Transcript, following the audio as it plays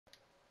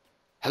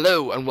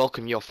Hello and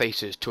welcome your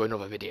faces to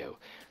another video.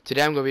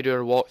 Today I'm going to be doing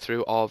a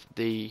walkthrough of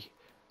the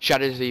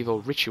Shadows of Evil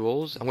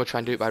rituals. I'm going to try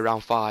and do it by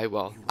round 5.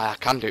 Well, I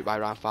can do it by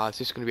round 5, so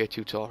this is going to be a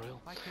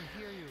tutorial.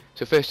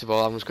 So first of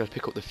all, I'm just going to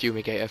pick up the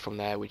fumigator from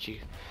there, I'm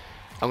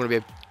going to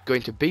be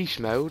going to beast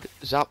mode,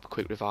 zap,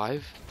 quick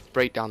revive,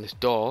 break down this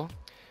door,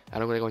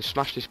 and I'm going to go and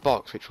smash this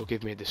box, which will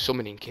give me the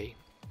summoning key.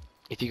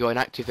 If you go and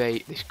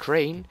activate this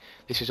crane,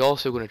 this is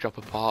also going to drop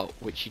a part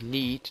which you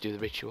need to do the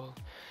ritual.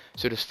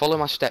 So just follow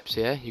my steps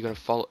here. You're going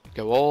to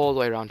go all the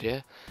way around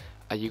here,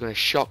 and you're going to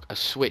shock a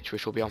switch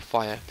which will be on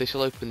fire. This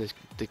will open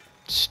the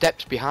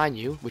steps behind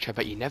you, which I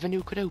bet you never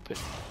knew could open,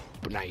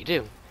 but now you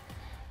do.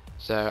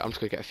 So I'm just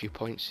going to get a few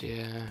points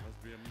here,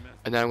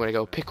 and then I'm going to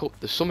go pick up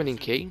the summoning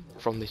key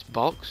from this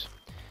box,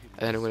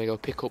 and then I'm going to go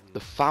pick up the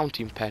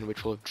fountain pen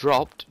which will have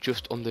dropped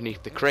just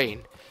underneath the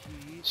crane.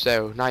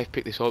 So now you've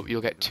picked this up,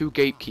 you'll get 2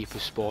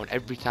 gatekeepers spawn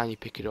every time you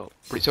pick it up.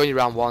 But it's only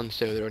round 1,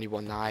 so they're only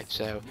 1 knife,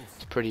 so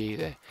it's pretty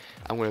easy.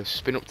 I'm going to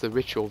spin up the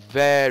ritual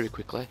very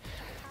quickly.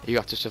 You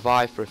have to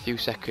survive for a few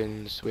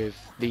seconds with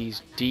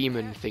these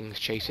demon things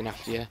chasing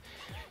after you.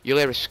 You'll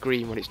hear a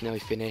scream when it's nearly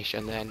finished,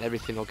 and then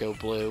everything will go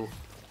blue,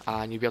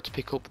 and you'll be able to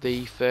pick up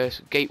the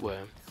first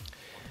gateworm.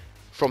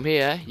 From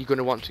here, you're going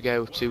to want to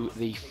go to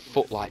the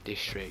Footlight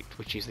District,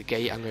 which is the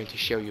gate I'm going to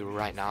show you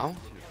right now.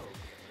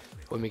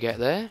 When we get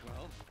there,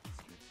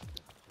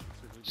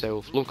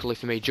 so luckily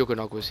for me,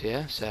 Juggernog was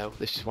here, so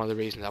this is one of the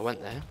reasons I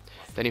went there.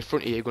 Then in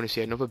front of you, you're going to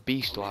see another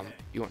beast lamp.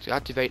 You want to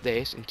activate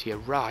this, and to your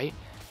right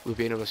will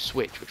be another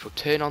switch, which will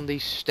turn on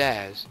these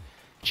stairs.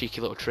 Cheeky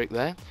little trick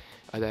there.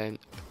 And then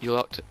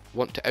you'll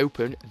want to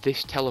open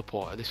this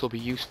teleporter. This will be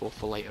useful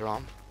for later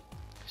on.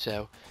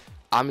 So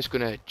I'm just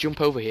going to jump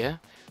over here,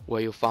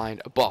 where you'll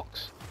find a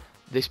box.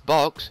 This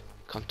box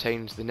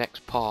contains the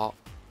next part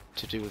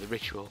to do the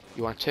ritual.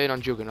 You want to turn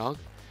on Juggernog,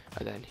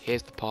 and then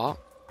here's the part.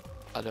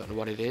 I don't know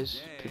what it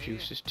is.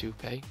 Producers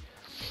 2p.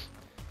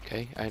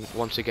 Okay, and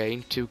once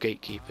again, 2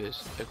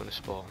 gatekeepers are going to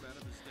spawn.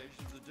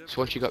 So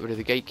once you got rid of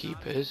the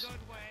gatekeepers,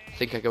 I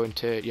think I go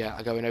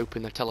and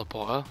open the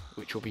teleporter,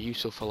 which will be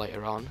useful for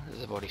later on,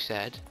 as I've already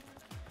said.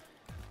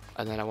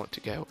 And then I want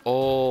to go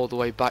all the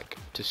way back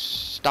to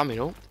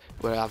stamina,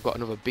 where I've got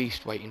another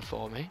beast waiting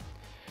for me.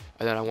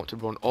 And then I want to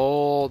run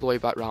all the way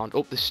back round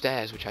up the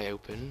stairs, which I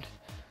opened,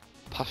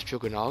 past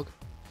Juggernog,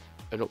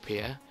 and up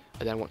here.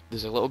 And then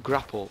there's a little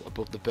grapple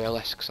above the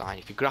burlesque sign.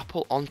 If you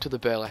grapple onto the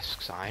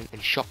burlesque sign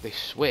and shock this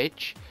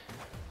switch,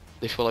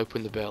 this will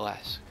open the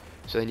burlesque.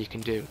 So then you can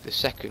do the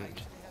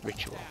second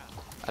ritual.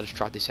 I just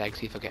tried this egg,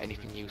 see if I get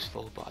anything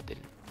useful, but I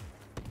didn't.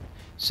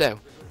 So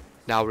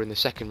now we're in the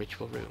second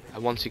ritual room,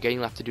 and once again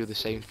you'll have to do the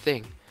same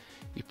thing.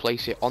 You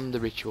place it on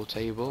the ritual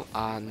table,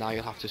 and now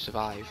you'll have to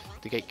survive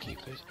the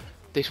gatekeepers.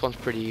 This one's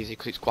pretty easy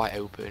because it's quite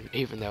open,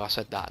 even though I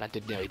said that and I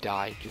did nearly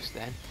die just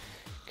then.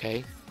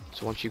 Okay.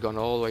 So once you've gone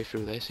all the way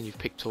through this and you've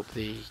picked up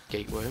the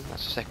gateworm,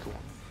 that's the second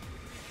one.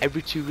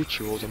 Every 2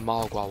 rituals a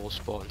Margwa will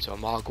spawn, so a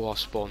Margwa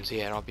spawns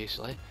here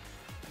obviously.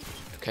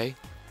 Okay,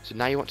 so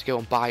now you want to go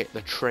and buy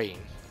the train.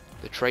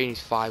 The train is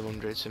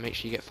 500, so make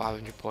sure you get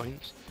 500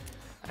 points.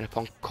 And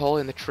upon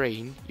calling the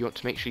train, you want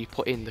to make sure you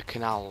put in the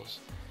canals.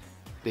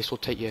 This will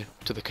take you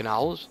to the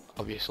canals,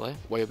 obviously,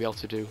 where you'll be able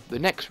to do the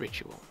next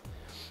ritual.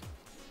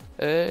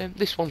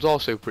 This one's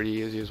also pretty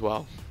easy as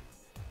well.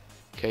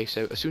 Okay,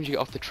 so as soon as you get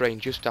off the train,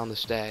 just down the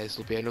stairs,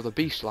 there'll be another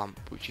beast lamp,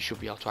 which you should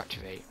be able to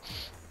activate.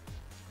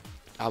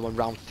 I'm on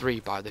round 3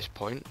 by this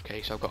point,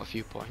 okay, so I've got a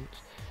few points.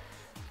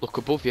 Look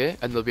above you,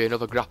 and there'll be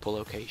another grapple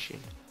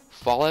location.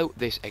 Follow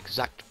this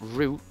exact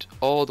route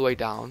all the way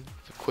down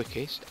for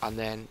quickest, and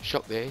then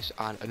shock this,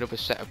 and another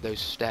set of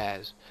those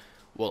stairs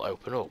will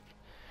open up.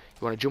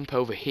 You want to jump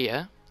over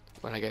here,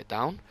 when I get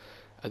down,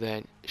 and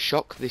then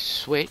shock this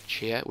switch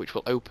here, which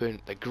will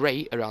open the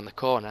grate around the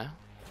corner.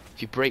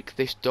 If you break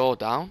this door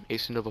down,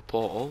 it's another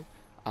portal,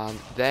 and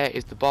there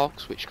is the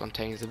box which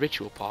contains the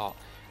ritual part,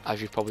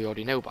 as you probably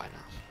already know by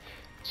now.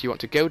 So you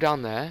want to go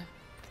down there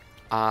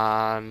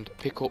and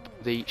pick up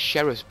the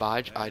sheriff's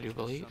badge, I do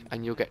believe,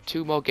 and you'll get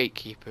 2 more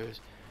gatekeepers,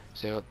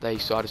 so they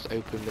start to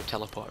open the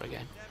teleporter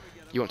again.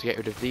 You want to get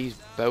rid of these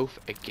both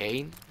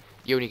again.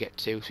 You only get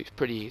 2, so it's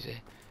pretty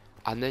easy.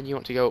 And then you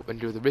want to go up and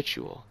do the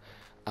ritual,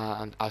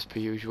 and as per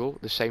usual,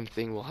 the same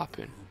thing will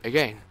happen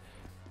again.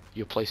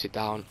 You'll place it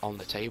down on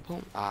the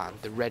table, and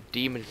the red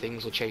demon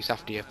things will chase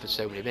after you for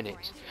so many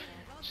minutes.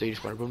 So you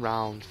just want to run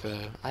around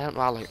for, I don't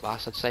know how long it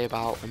lasts, I'd say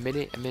about a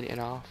minute and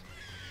a half.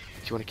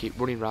 So you want to keep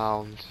running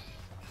round,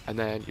 and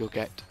then you'll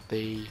get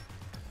the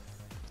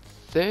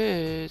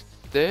third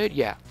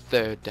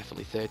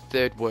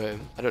worm.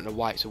 I don't know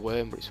why it's a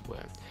worm, but it's a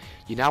worm.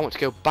 You now want to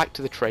go back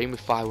to the train with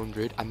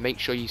 500, and make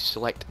sure you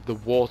select the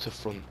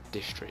waterfront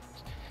district.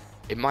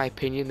 In my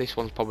opinion, this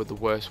one's probably the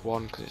worst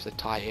one, because it's the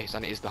tightest,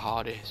 and it is the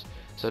hardest.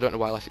 So I don't know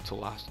why I left it till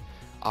last.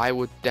 I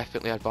would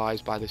definitely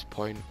advise by this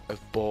point of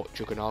bought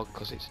Juggernog,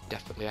 because it's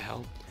definitely a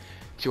help.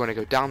 So you want to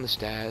go down the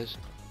stairs,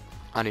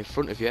 and in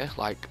front of you,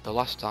 like the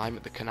last time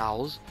at the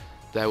canals,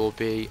 there will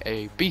be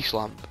a beast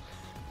lamp.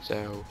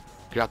 So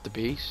grab the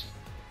beast,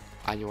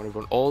 and you want to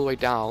run all the way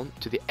down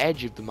to the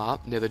edge of the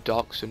map, near the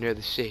docks, so near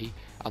the sea,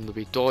 and there'll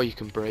be a door you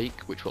can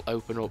break which will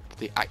open up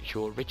the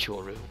actual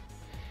ritual room.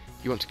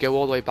 You want to go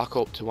all the way back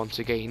up to once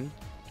again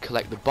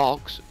collect the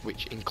box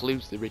which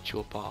includes the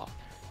ritual part.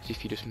 So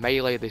if you just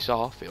melee this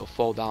off, it'll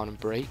fall down and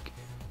break.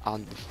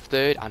 And the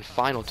third and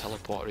final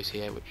teleporter is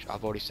here, which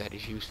I've already said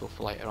is useful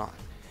for later on.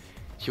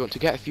 So you want to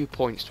get a few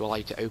points to allow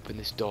you to open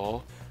this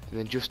door, and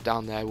then just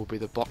down there will be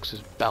the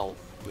boxer's belt,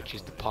 which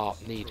is the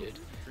part needed.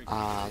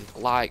 And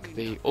like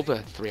the other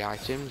 3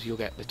 items, you'll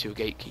get the 2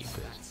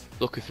 gatekeepers.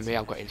 Luckily for me,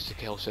 I've got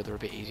insta-kill, so they're a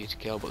bit easier to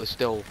kill, but there's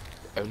still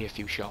only a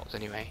few shots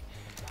anyway.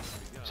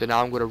 So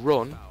now I'm going to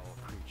run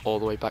all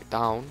the way back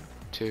down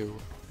to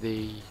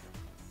the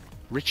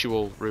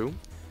ritual room,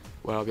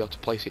 where I'll be able to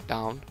place it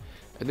down.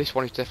 And this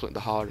one is definitely the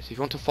hardest. If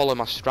you want to follow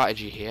my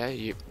strategy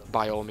here,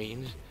 by all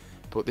means,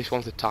 but this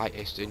one's the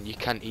tightest and you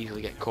can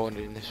easily get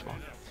cornered in this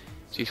one.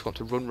 So you just want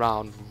to run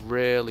round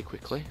really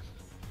quickly.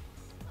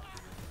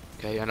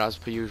 Okay, and as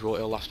per usual,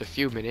 it'll last a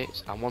few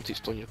minutes, and once it's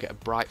done you'll get a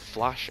bright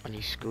flash on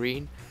your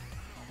screen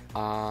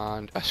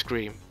and a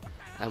scream,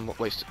 and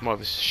well, it's more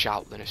of a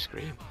shout than a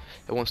scream.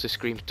 And once the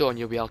scream's done,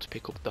 you'll be able to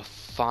pick up the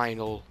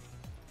final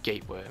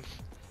gate worm.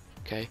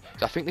 Okay,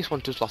 so I think this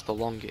one does last the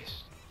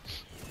longest,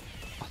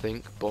 I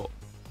think, but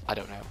I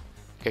don't know.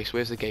 Okay, so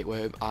here's the gate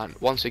worm, and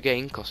once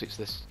again, because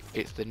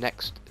it's the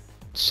next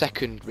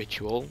second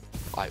ritual,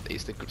 like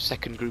it's the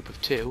second group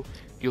of 2,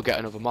 you'll get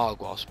another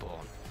Margwar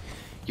spawn.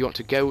 You want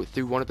to go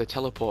through one of the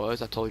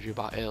teleporters I told you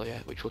about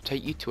earlier, which will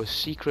take you to a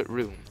secret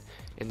room.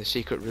 In the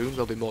secret room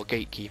there'll be more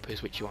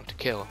gatekeepers which you want to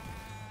kill.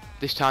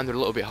 This time they're a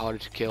little bit harder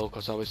to kill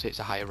because obviously it's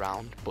a higher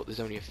round, but there's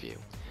only a few.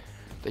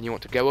 Then you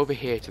want to go over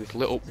here to this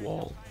lit up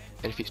wall,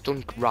 and if it's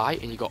done right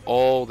and you got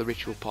all the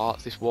ritual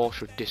parts, this wall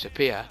should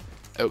disappear,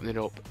 opening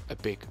up a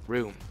big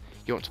room.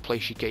 You want to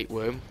place your gate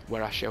worm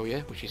where I show you,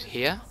 which is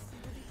here.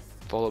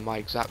 Follow my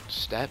exact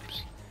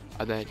steps,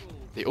 and then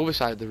the other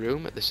side of the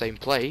room at the same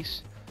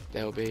place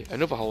there will be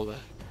another holder.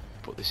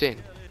 Put this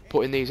in.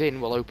 Putting these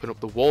in will open up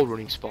the wall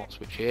running spots,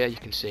 which here you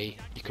can see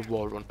you can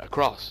wall run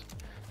across.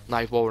 Now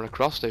you've wall run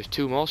across, there's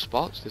 2 more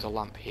spots. There's a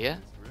lamp here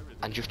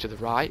and just to the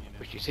right,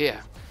 which is here.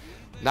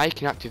 Now you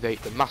can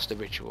activate the master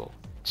ritual.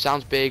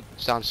 Sounds big,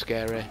 sounds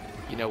scary.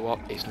 You know what?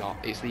 It's not.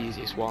 It's the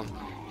easiest one.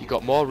 You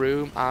got more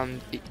room and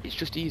it's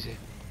just easy.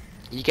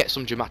 You get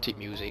some dramatic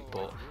music,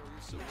 but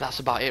that's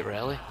about it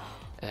really.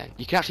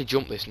 You can actually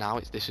jump this now.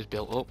 This is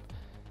built up.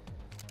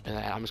 And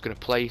then I'm just going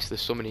to place the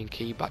summoning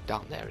key back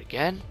down there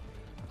again,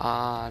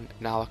 and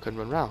now I can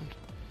run round.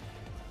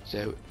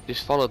 So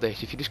just follow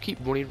this. If you just keep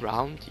running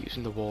round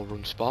using the wall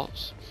run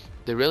spots,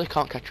 they really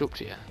can't catch up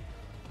to you.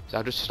 So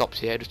I just stopped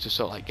here just to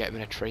sort of like get them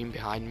in a train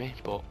behind me,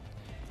 but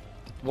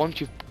once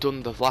you've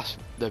done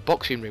the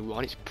boxing ring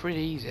one, it's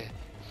pretty easy.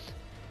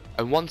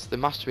 And once the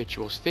master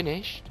ritual's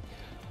finished,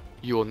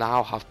 you will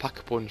now have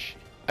Pack-a-Punch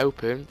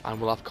open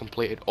and will have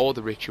completed all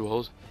the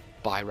rituals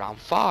by round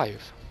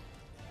 5.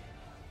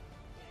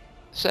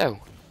 So,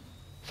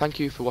 thank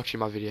you for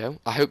watching my video.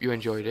 I hope you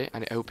enjoyed it,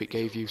 and I hope it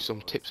gave you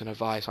some tips and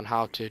advice on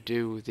how to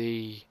do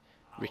the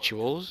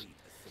rituals.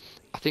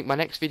 I think my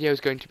next video is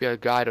going to be a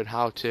guide on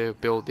how to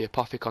build the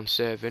Apothicon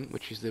Servant,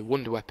 which is the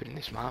wonder weapon in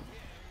this map.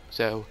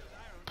 So,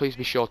 please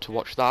be sure to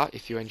watch that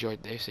if you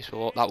enjoyed this. That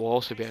will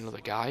also be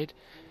another guide.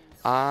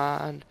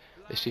 And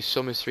this is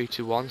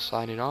Summers321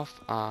 signing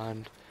off,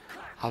 and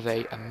have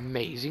an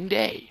amazing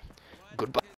day.